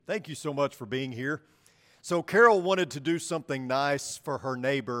Thank you so much for being here. So Carol wanted to do something nice for her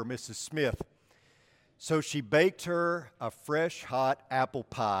neighbor, Mrs. Smith. So she baked her a fresh, hot apple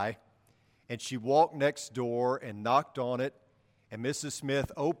pie, and she walked next door and knocked on it, and Mrs. Smith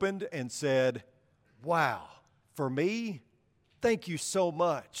opened and said, "Wow, for me? Thank you so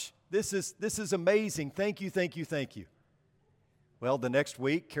much. This is amazing. Thank you, thank you, thank you." Well, the next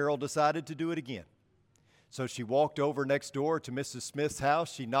week, Carol decided to do it again. So she walked over next door to Mrs. Smith's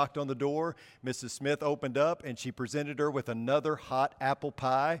house. She knocked on the door. Mrs. Smith opened up, and she presented her with another hot apple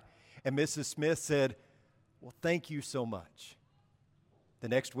pie. And Mrs. Smith said, "Well, thank you so much." The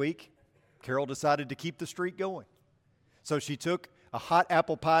next week, Carol decided to keep the streak going. So she took a hot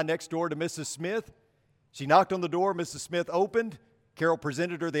apple pie next door to Mrs. Smith. She knocked on the door. Mrs. Smith opened. Carol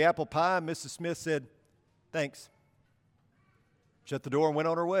presented her the apple pie, and Mrs. Smith said, "Thanks." Shut the door and went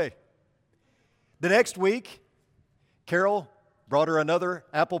on her way. The next week, Carol brought her another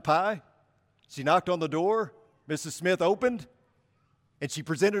apple pie. She knocked on the door. Mrs. Smith opened, and she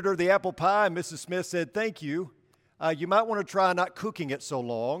presented her the apple pie, and Mrs. Smith said, "Thank you. You might want to try not cooking it so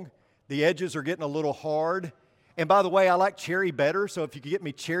long. The edges are getting a little hard. And by the way, I like cherry better, so if you could get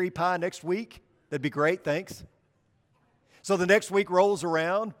me cherry pie next week, that'd be great. Thanks." So the next week rolls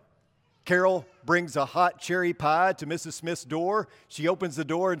around. Carol brings a hot cherry pie to Mrs. Smith's door. She opens the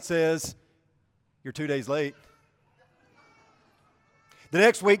door and says, "You're 2 days late." The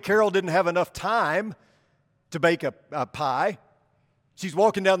next week, Carol didn't have enough time to bake a pie. She's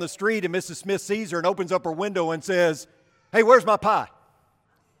walking down the street, and Mrs. Smith sees her and opens up her window and says, "Hey, where's my pie?"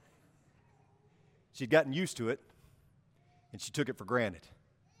 She'd gotten used to it, and she took it for granted.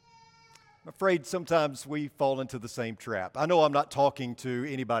 I'm afraid sometimes we fall into the same trap. I know I'm not talking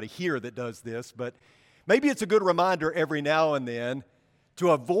to anybody here that does this, but maybe it's a good reminder every now and then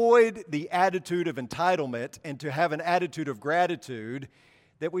to avoid the attitude of entitlement and to have an attitude of gratitude,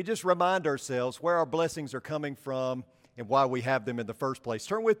 that we just remind ourselves where our blessings are coming from and why we have them in the first place.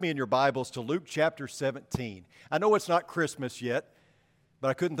 Turn with me in your Bibles to Luke chapter 17. I know it's not Christmas yet, but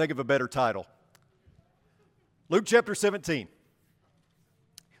I couldn't think of a better title. Luke chapter 17.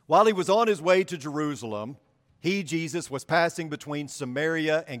 While he was on his way to Jerusalem, he, Jesus, was passing between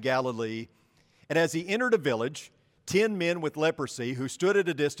Samaria and Galilee. And as he entered a village, 10 men with leprosy who stood at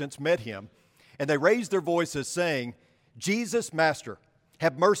a distance met him, and they raised their voices, saying, "Jesus, Master,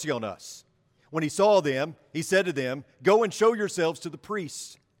 have mercy on us." When he saw them, he said to them, "Go and show yourselves to the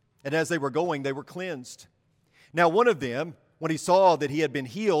priests." And as they were going, they were cleansed. Now one of them, when he saw that he had been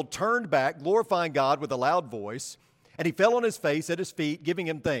healed, turned back, glorifying God with a loud voice, and he fell on his face at his feet, giving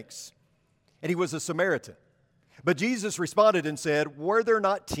him thanks. And he was a Samaritan. But Jesus responded and said, "Were there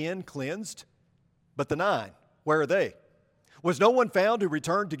not 10 cleansed? But the 9, where are they? Was no one found who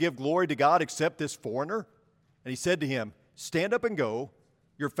returned to give glory to God except this foreigner?" And he said to him, "Stand up and go.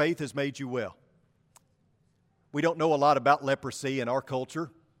 Your faith has made you well." We don't know a lot about leprosy in our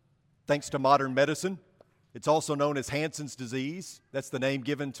culture, thanks to modern medicine. It's also known as Hansen's disease. That's the name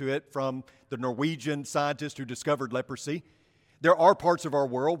given to it from the Norwegian scientist who discovered leprosy. There are parts of our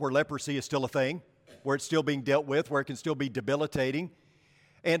world where leprosy is still a thing, where it's still being dealt with, where it can still be debilitating.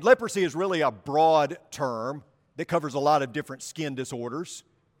 And leprosy is really a broad term that covers a lot of different skin disorders.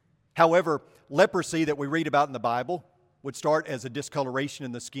 However, leprosy that we read about in the Bible would start as a discoloration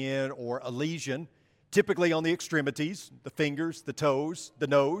in the skin or a lesion, typically on the extremities, the fingers, the toes, the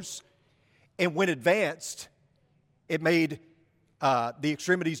nose. And when advanced, it made the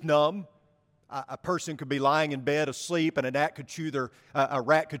extremities numb. A person could be lying in bed asleep, and a rat could chew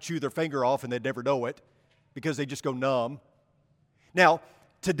their finger off, and they'd never know it because they just go numb. Now,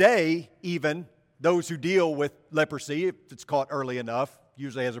 today, even those who deal with leprosy, if it's caught early enough,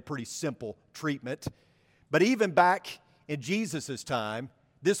 usually has a pretty simple treatment. But even back in Jesus' time,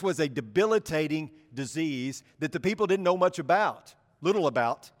 this was a debilitating disease that the people didn't know much about, little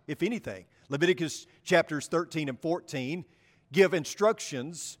about, if anything. Leviticus chapters 13 and 14 give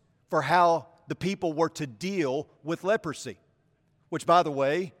instructions for how the people were to deal with leprosy, which, by the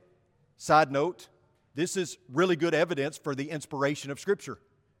way, side note, this is really good evidence for the inspiration of Scripture,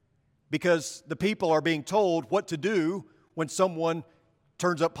 because the people are being told what to do when someone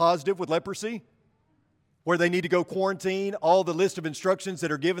turns up positive with leprosy, where they need to go quarantine, all the list of instructions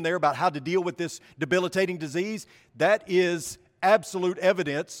that are given there about how to deal with this debilitating disease. That is absolute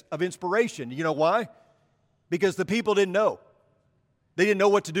evidence of inspiration. You know why? Because the people didn't know. They didn't know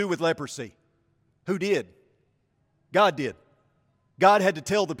what to do with leprosy. Who did? God did. God had to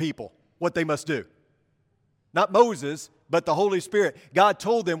tell the people what they must do. Not Moses, but the Holy Spirit. God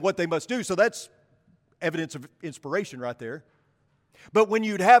told them what they must do. So that's evidence of inspiration right there. But when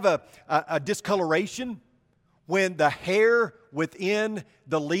you'd have a discoloration When the hair within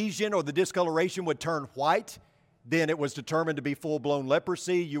the lesion or the discoloration would turn white, then it was determined to be full-blown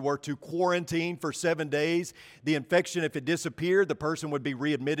leprosy. You were to quarantine for 7 days. The infection, if it disappeared, the person would be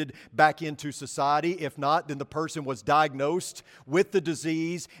readmitted back into society. If not, then the person was diagnosed with the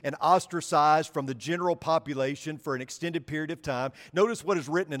disease and ostracized from the general population for an extended period of time. Notice what is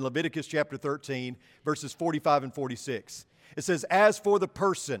written in Leviticus chapter 13, verses 45 and 46. It says, "As for the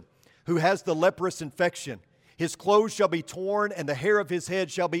person who has the leprous infection, his clothes shall be torn, and the hair of his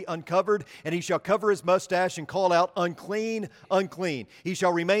head shall be uncovered, and he shall cover his mustache and call out, 'Unclean, unclean.' He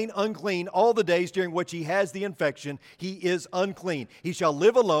shall remain unclean all the days during which he has the infection. He is unclean. He shall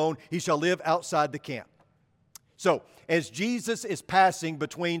live alone. He shall live outside the camp." So, as Jesus is passing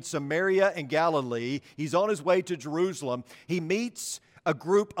between Samaria and Galilee, he's on his way to Jerusalem. He meets a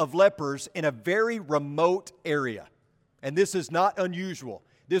group of lepers in a very remote area. And this is not unusual.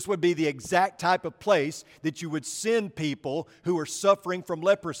 This would be the exact type of place that you would send people who are suffering from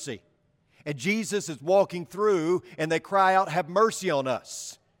leprosy. And Jesus is walking through, and they cry out, "Have mercy on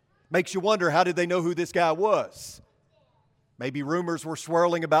us." Makes you wonder, how did they know who this guy was? Maybe rumors were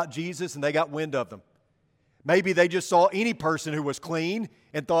swirling about Jesus and they got wind of them. Maybe they just saw any person who was clean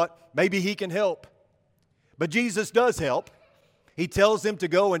and thought, maybe he can help. But Jesus does help. He tells them to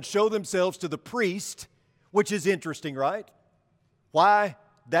go and show themselves to the priest, which is interesting, right? Why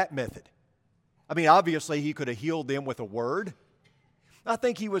that method? I mean, obviously he could have healed them with a word. I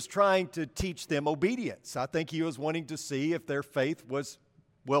think he was trying to teach them obedience. I think he was wanting to see if their faith was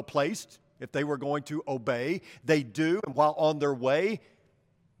well placed, if they were going to obey. They do, and while on their way,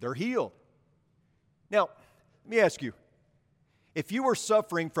 they're healed. Now, let me ask you, if you were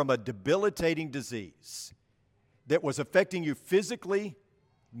suffering from a debilitating disease that was affecting you physically,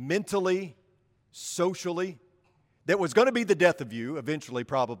 mentally, socially, that was going to be the death of you eventually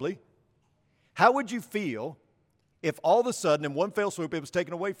probably, how would you feel if all of a sudden in one fell swoop it was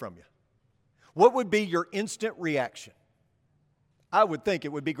taken away from you? What would be your instant reaction? I would think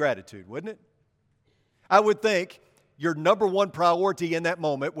it would be gratitude, wouldn't it? I would think your number one priority in that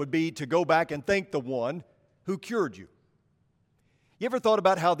moment would be to go back and thank the one who cured you. You ever thought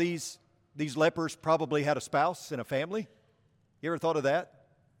about how these lepers probably had a spouse and a family? You ever thought of that?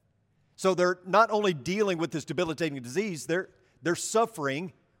 So they're not only dealing with this debilitating disease, they're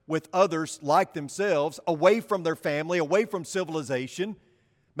suffering with others like themselves, away from their family, away from civilization,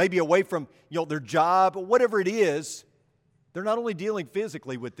 maybe away from their job, or whatever it is. They're not only dealing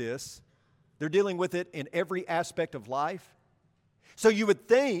physically with this, they're dealing with it in every aspect of life. So you would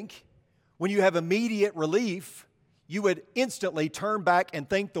think when you have immediate relief, you would instantly turn back and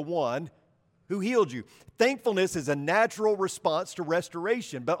thank the one who healed you. Thankfulness is a natural response to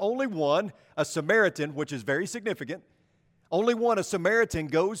restoration, but only one, a Samaritan, which is very significant, only one, a Samaritan,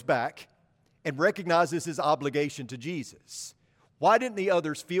 goes back and recognizes his obligation to Jesus. Why didn't the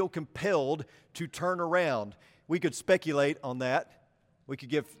others feel compelled to turn around? We could speculate on that. We could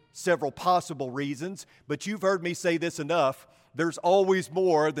give several possible reasons, but you've heard me say this enough. There's always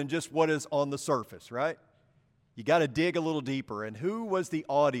more than just what is on the surface, right? You got to dig a little deeper. And who was the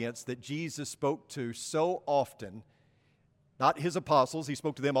audience that Jesus spoke to so often? Not his apostles. He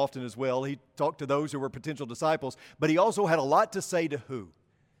spoke to them often as well. He talked to those who were potential disciples. But he also had a lot to say to who?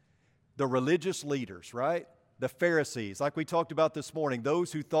 The religious leaders, right? The Pharisees, like we talked about this morning,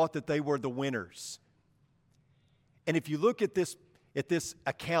 those who thought that they were the winners. And if you look at this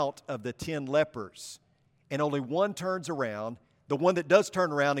account of the 10 lepers, and only one turns around, the one that does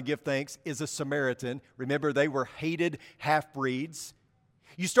turn around and give thanks is a Samaritan. Remember, they were hated half-breeds.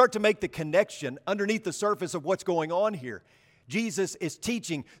 You start to make the connection underneath the surface of what's going on here. Jesus is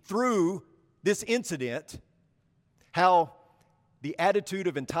teaching through this incident how the attitude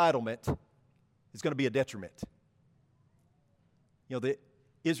of entitlement is going to be a detriment. The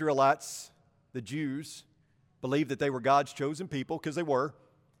Israelites, the Jews, believed that they were God's chosen people, because they were.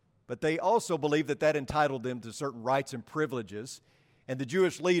 But they also believed that entitled them to certain rights and privileges. And the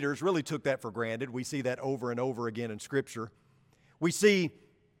Jewish leaders really took that for granted. We see that over and over again in Scripture. We see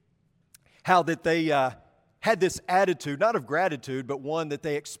how that they had this attitude, not of gratitude, but one that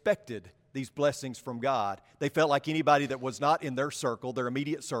they expected these blessings from God. They felt like anybody that was not in their circle, their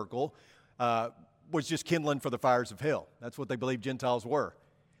immediate circle, was just kindling for the fires of hell. That's what they believed Gentiles were.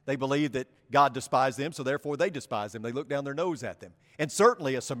 They believed that God despised them, so therefore they despised them. They looked down their nose at them. And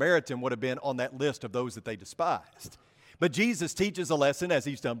certainly a Samaritan would have been on that list of those that they despised. But Jesus teaches a lesson, as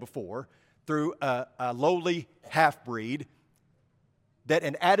he's done before, through a lowly half-breed, that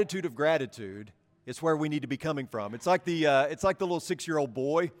an attitude of gratitude is where we need to be coming from. It's like the little 6-year-old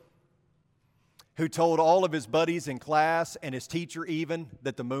boy who told all of his buddies in class and his teacher even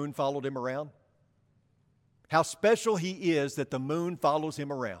that the moon followed him around. how special he is that the moon follows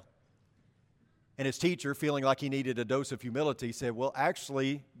him around. And his teacher, feeling like he needed a dose of humility, said, well,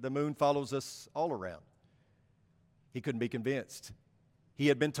 actually, the moon follows us all around. He couldn't be convinced. He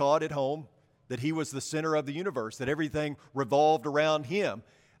had been taught at home that he was the center of the universe, that everything revolved around him.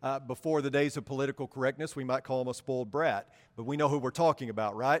 Before the days of political correctness, we might call him a spoiled brat, but we know who we're talking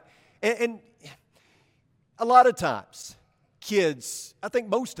about, right? And a lot of times, kids, I think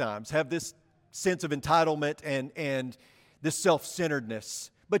most times, have this sense of entitlement and this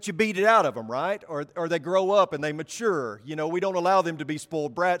self-centeredness. But you beat it out of them, right? Or they grow up and they mature. You know, we don't allow them to be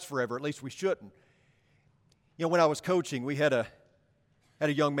spoiled brats forever. At least we shouldn't. You know, when I was coaching, we had a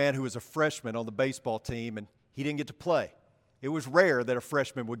young man who was a freshman on the baseball team, and he didn't get to play. It was rare that a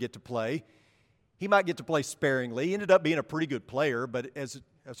freshman would get to play. He might get to play sparingly. He ended up being a pretty good player, but as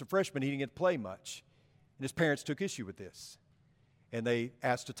a freshman, he didn't get to play much. And his parents took issue with this. And they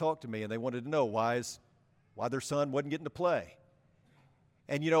asked to talk to me, and they wanted to know why their son wasn't getting to play.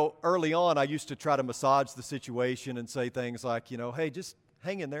 And, you know, early on, I used to try to massage the situation and say things like, you know, hey, just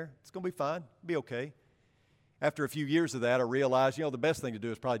hang in there. It's going to be fine. It'll be okay. After a few years of that, I realized, you know, the best thing to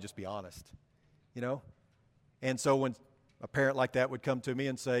do is probably just be honest, you know. And so when a parent like that would come to me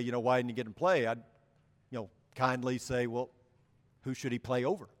and say, you know, why didn't you get him to play? I'd, you know, kindly say, well, who should he play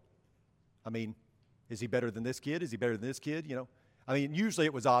over? I mean, is he better than this kid? Is he better than this kid? You know, I mean, usually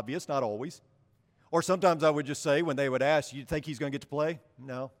it was obvious, not always. Or sometimes I would just say, when they would ask, you think he's going to get to play?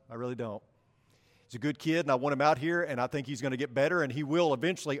 No, I really don't. He's a good kid, and I want him out here, and I think he's going to get better, and he will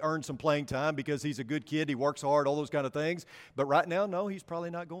eventually earn some playing time because he's a good kid, he works hard, all those kind of things. But right now, no, he's probably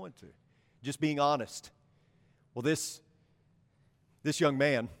not going to. Just being honest. Well, this young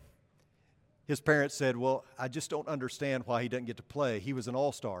man, his parents said, well, I just don't understand why he doesn't get to play. He was an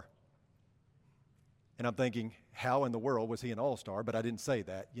all-star. And I'm thinking, how in the world was he an all-star? But I didn't say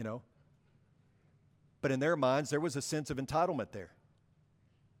that, you know. But in their minds, there was a sense of entitlement there.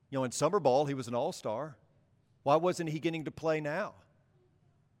 You know, in summer ball, he was an all-star. Why wasn't he getting to play now?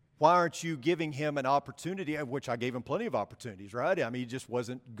 Why aren't you giving him an opportunity, which I gave him plenty of opportunities, right? I mean, he just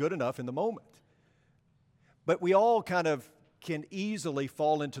wasn't good enough in the moment. But we all kind of can easily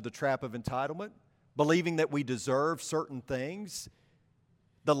fall into the trap of entitlement, believing that we deserve certain things.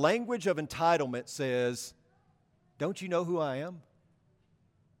 The language of entitlement says, don't you know who I am?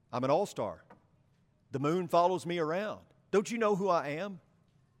 I'm an all-star. The moon follows me around. Don't you know who I am?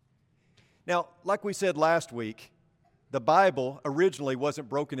 Now, like we said last week, the Bible originally wasn't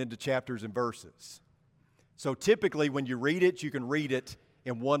broken into chapters and verses. So typically when you read it, you can read it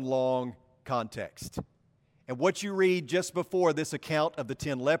in one long context. And what you read just before this account of the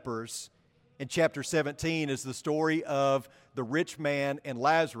 10 lepers in chapter 17 is the story of the rich man and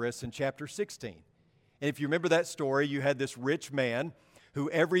Lazarus in chapter 16. And if you remember that story, you had this rich man who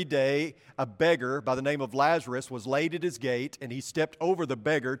every day a beggar by the name of Lazarus was laid at his gate, and he stepped over the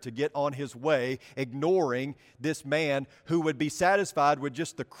beggar to get on his way, ignoring this man who would be satisfied with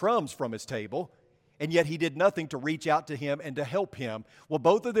just the crumbs from his table, and yet he did nothing to reach out to him and to help him. Well,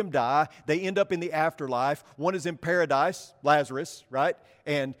 both of them die. They end up in the afterlife. One is in paradise, Lazarus, right?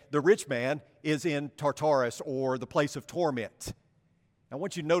 And the rich man is in Tartarus, or the place of torment. I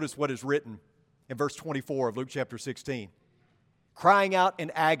want you to notice what is written in verse 24 of Luke chapter 16. Crying out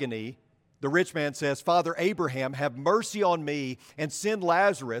in agony, the rich man says, Father Abraham, have mercy on me and send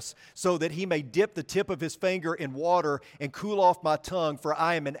Lazarus so that he may dip the tip of his finger in water and cool off my tongue, for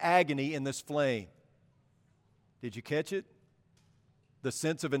I am in agony in this flame. Did you catch it? The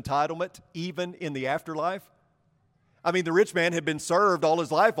sense of entitlement, even in the afterlife. I mean, the rich man had been served all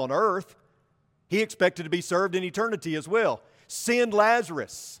his life on earth. He expected to be served in eternity as well. Send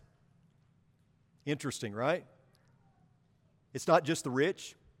Lazarus. Interesting, right? It's not just the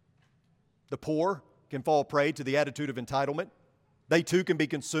rich. The poor can fall prey to the attitude of entitlement. They too can be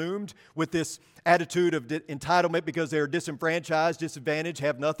consumed with this attitude of entitlement because they're disenfranchised, disadvantaged,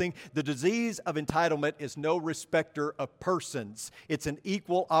 have nothing. The disease of entitlement is no respecter of persons. It's an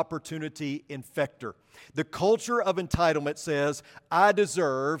equal opportunity infector. The culture of entitlement says, I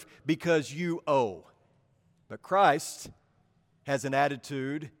deserve because you owe. But Christ has an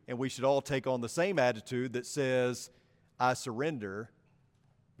attitude, and we should all take on the same attitude that says, I surrender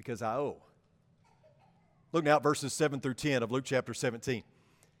because I owe. Look now at verses 7 through 10 of Luke chapter 17.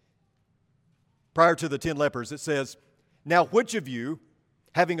 Prior to the 10 lepers, it says, Now which of you,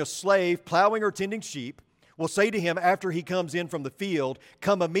 having a slave plowing or tending sheep, will say to him after he comes in from the field,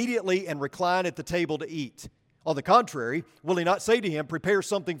 Come immediately and recline at the table to eat? On the contrary, will he not say to him, Prepare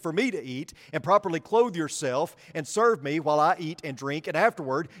something for me to eat, and properly clothe yourself, and serve me while I eat and drink, and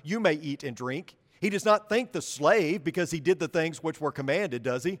afterward you may eat and drink? He does not thank the slave because he did the things which were commanded,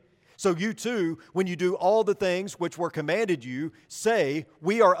 does he? So you too, when you do all the things which were commanded you, say,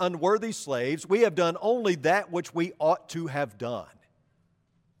 we are unworthy slaves. We have done only that which we ought to have done.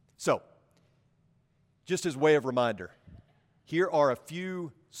 So, just as way of reminder, here are a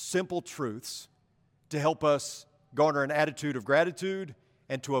few simple truths to help us garner an attitude of gratitude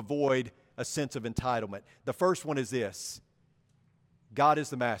and to avoid a sense of entitlement. The first one is this: God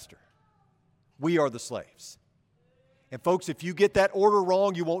is the master. We are the slaves. And folks, if you get that order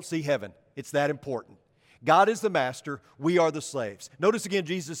wrong, you won't see heaven. It's that important. God is the master. We are the slaves. Notice again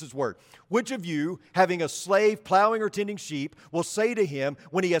Jesus' word. Which of you, having a slave plowing or tending sheep, will say to him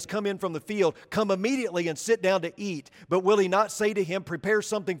when he has come in from the field, come immediately and sit down to eat? But will he not say to him, prepare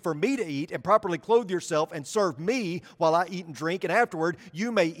something for me to eat and properly clothe yourself and serve me while I eat and drink, and afterward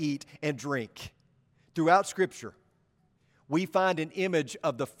you may eat and drink? Throughout Scripture, we find an image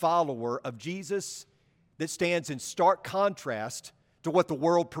of the follower of Jesus that stands in stark contrast to what the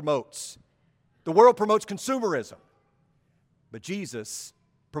world promotes. The world promotes consumerism, but Jesus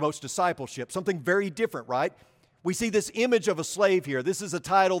promotes discipleship, something very different, right? We see this image of a slave here. This is a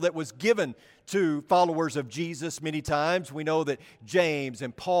title that was given to followers of Jesus many times. We know that James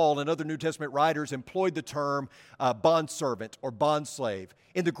and Paul and other New Testament writers employed the term bondservant or bondslave.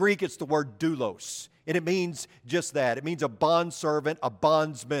 In the Greek, it's the word doulos, and it means just that. It means a bondservant, a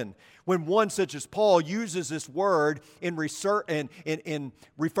bondsman. When one such as Paul uses this word in referring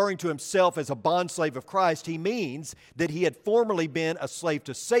to himself as a bondslave of Christ, he means that he had formerly been a slave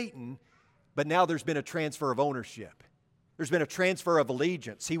to Satan, but now there's been a transfer of ownership. There's been a transfer of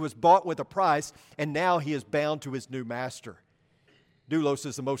allegiance. He was bought with a price, and now he is bound to his new master. Doulos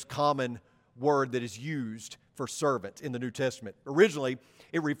is the most common word that is used for servant in the New Testament. Originally,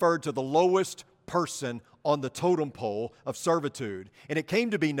 it referred to the lowest person on the totem pole of servitude, and it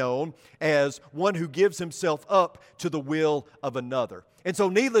came to be known as one who gives himself up to the will of another. And so,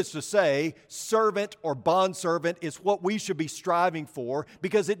 needless to say, servant or bondservant is what we should be striving for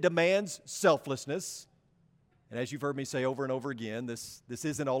because it demands selflessness. And as you've heard me say over and over again, this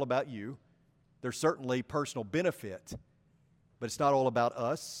isn't all about you. There's certainly personal benefit, but it's not all about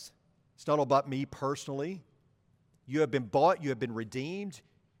us. It's not all about me personally. You have been bought, you have been redeemed.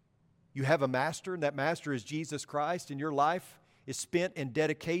 You have a master, and that master is Jesus Christ, and your life is spent in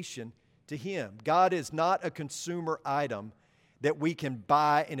dedication to Him. God is not a consumer item that we can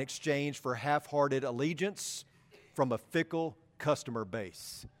buy in exchange for half-hearted allegiance from a fickle customer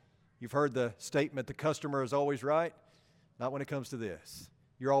base. You've heard the statement, the customer is always right. Not when it comes to this.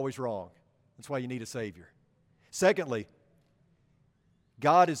 You're always wrong. That's why you need a Savior. Secondly,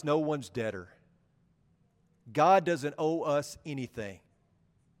 God is no one's debtor. God doesn't owe us anything.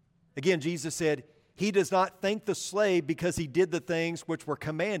 Again, Jesus said, He does not thank the slave because he did the things which were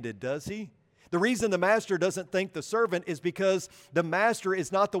commanded, does He? The reason the master doesn't thank the servant is because the master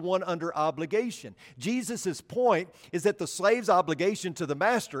is not the one under obligation. Jesus' point is that the slave's obligation to the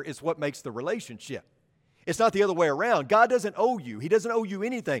master is what makes the relationship. It's not the other way around. God doesn't owe you. He doesn't owe you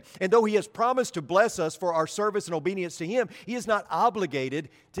anything. And though He has promised to bless us for our service and obedience to Him, He is not obligated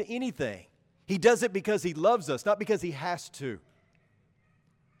to anything. He does it because He loves us, not because He has to.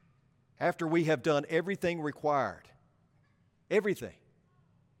 After we have done everything required, everything,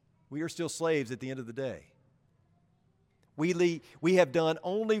 we are still slaves at the end of the day. We have done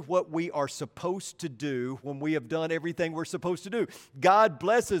only what we are supposed to do when we have done everything we're supposed to do. God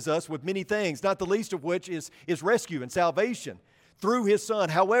blesses us with many things, not the least of which is rescue and salvation through His Son.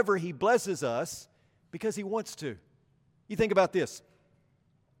 However, He blesses us because He wants to. You think about this.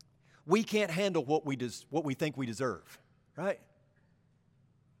 We can't handle what we think we deserve, right?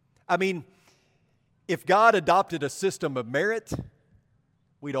 I mean, if God adopted a system of merit,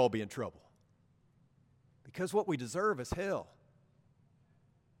 we'd all be in trouble. Because what we deserve is hell.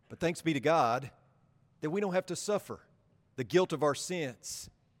 But thanks be to God that we don't have to suffer the guilt of our sins.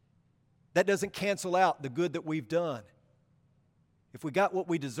 That doesn't cancel out the good that we've done. If we got what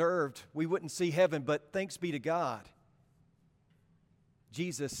we deserved, we wouldn't see heaven, but thanks be to God.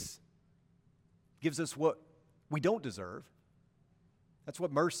 Jesus gives us what we don't deserve. That's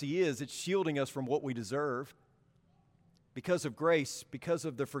what mercy is. It's shielding us from what we deserve. Because of grace, because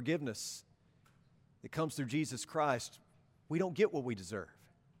of the forgiveness that comes through Jesus Christ, we don't get what we deserve.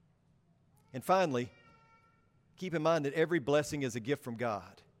 And finally, keep in mind that every blessing is a gift from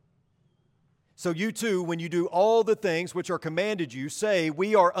God. So you too, when you do all the things which are commanded you, say,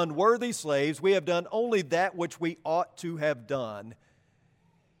 we are unworthy slaves. We have done only that which we ought to have done.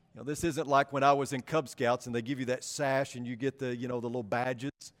 You know, this isn't like when I was in Cub Scouts and they give you that sash and you get the little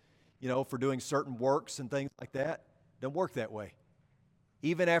badges, for doing certain works and things like that. It doesn't work that way.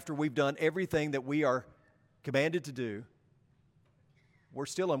 Even after we've done everything that we are commanded to do, we're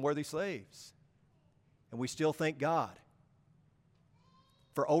still unworthy slaves. And we still thank God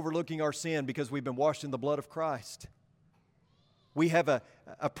for overlooking our sin because we've been washed in the blood of Christ. We have a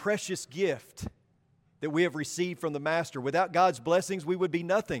precious gift that we have received from the Master. Without God's blessings, we would be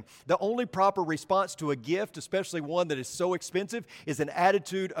nothing. The only proper response to a gift, especially one that is so expensive, is an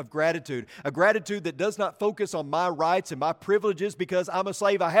attitude of gratitude. A gratitude that does not focus on my rights and my privileges because I'm a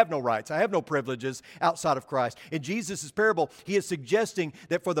slave. I have no rights. I have no privileges outside of Christ. In Jesus' parable, he is suggesting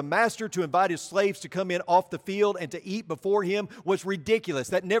that for the Master to invite his slaves to come in off the field and to eat before him was ridiculous.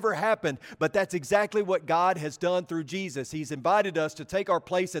 That never happened, but that's exactly what God has done through Jesus. He's invited us to take our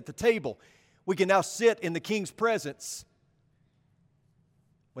place at the table. We can now sit in the King's presence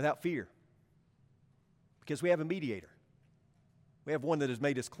without fear because we have a mediator. We have one that has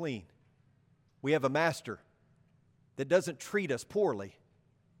made us clean. We have a Master that doesn't treat us poorly,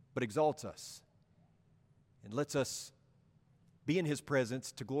 but exalts us and lets us be in His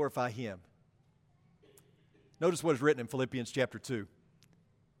presence to glorify Him. Notice what is written in Philippians chapter 2.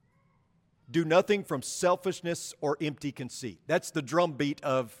 Do nothing from selfishness or empty conceit. That's the drumbeat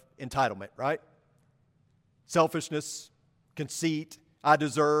of entitlement, right? Selfishness, conceit, I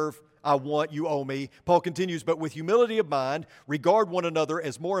deserve, I want, you owe me. Paul continues, but with humility of mind, regard one another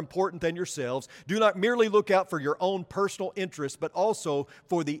as more important than yourselves. Do not merely look out for your own personal interests, but also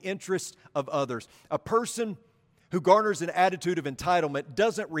for the interests of others. A person who garners an attitude of entitlement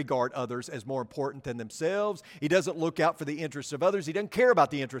doesn't regard others as more important than themselves. He doesn't look out for the interests of others. He doesn't care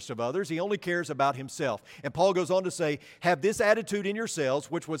about the interests of others. He only cares about himself. And Paul goes on to say, have this attitude in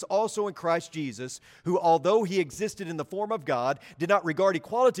yourselves, which was also in Christ Jesus, who, although he existed in the form of God, did not regard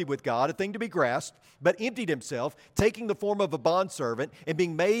equality with God a thing to be grasped, but emptied himself, taking the form of a bondservant, and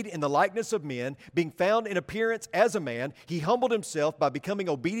being made in the likeness of men, being found in appearance as a man, he humbled himself by becoming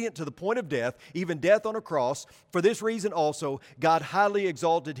obedient to the point of death, even death on a cross. For this reason also, God highly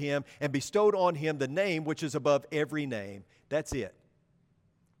exalted him and bestowed on him the name which is above every name. That's it.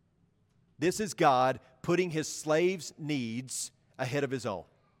 This is God putting his slaves' needs ahead of his own.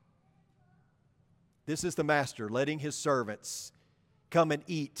 This is the Master letting his servants come and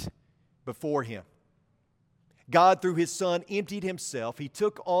eat before him. God, through his Son, emptied himself. He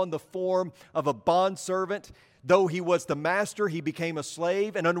took on the form of a bondservant. Though he was the Master, he became a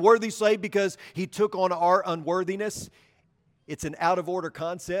slave, an unworthy slave because he took on our unworthiness. It's an out-of-order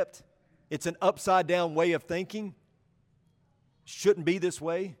concept. It's an upside-down way of thinking. Shouldn't be this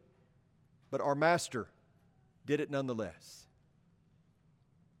way, but our Master did it nonetheless.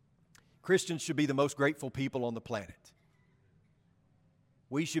 Christians should be the most grateful people on the planet.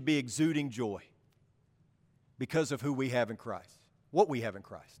 We should be exuding joy because of who we have in Christ, what we have in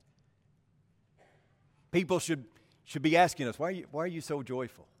Christ. People should be asking us, why are you so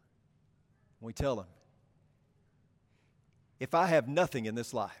joyful? And we tell them, if I have nothing in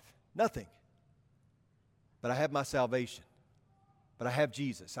this life, nothing, but I have my salvation, but I have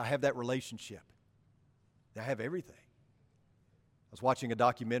Jesus, I have that relationship, I have everything. I was watching a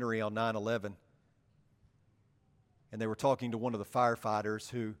documentary on 9/11, and they were talking to one of the firefighters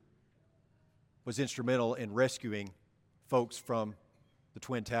who was instrumental in rescuing folks from the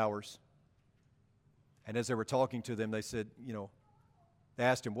Twin Towers. And as they were talking to them, they said, they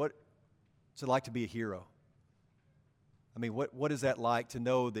asked him, what's it like to be a hero? I mean, what is that like to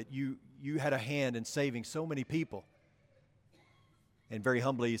know that you had a hand in saving so many people? And very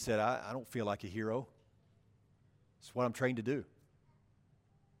humbly he said, I don't feel like a hero. It's what I'm trained to do.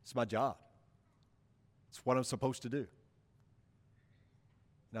 It's my job. It's what I'm supposed to do.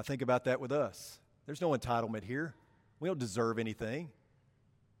 And I think about that with us. There's no entitlement here. We don't deserve anything.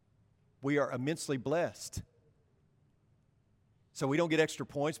 We are immensely blessed. So we don't get extra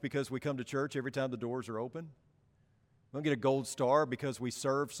points because we come to church every time the doors are open. We don't get a gold star because we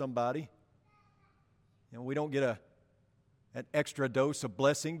serve somebody. We don't get an extra dose of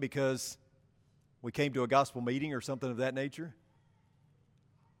blessing because we came to a gospel meeting or something of that nature.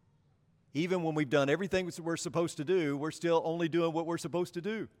 Even when we've done everything we're supposed to do, we're still only doing what we're supposed to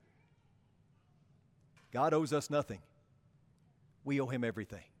do. God owes us nothing. We owe him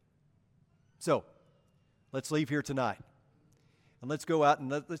everything. So, let's leave here tonight. And let's go out and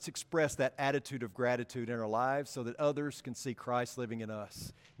let's express that attitude of gratitude in our lives so that others can see Christ living in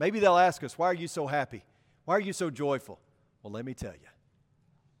us. Maybe they'll ask us, why are you so happy? Why are you so joyful? Well, let me tell you.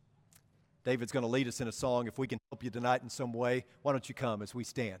 David's going to lead us in a song. If we can help you tonight in some way, why don't you come as we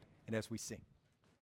stand and as we sing.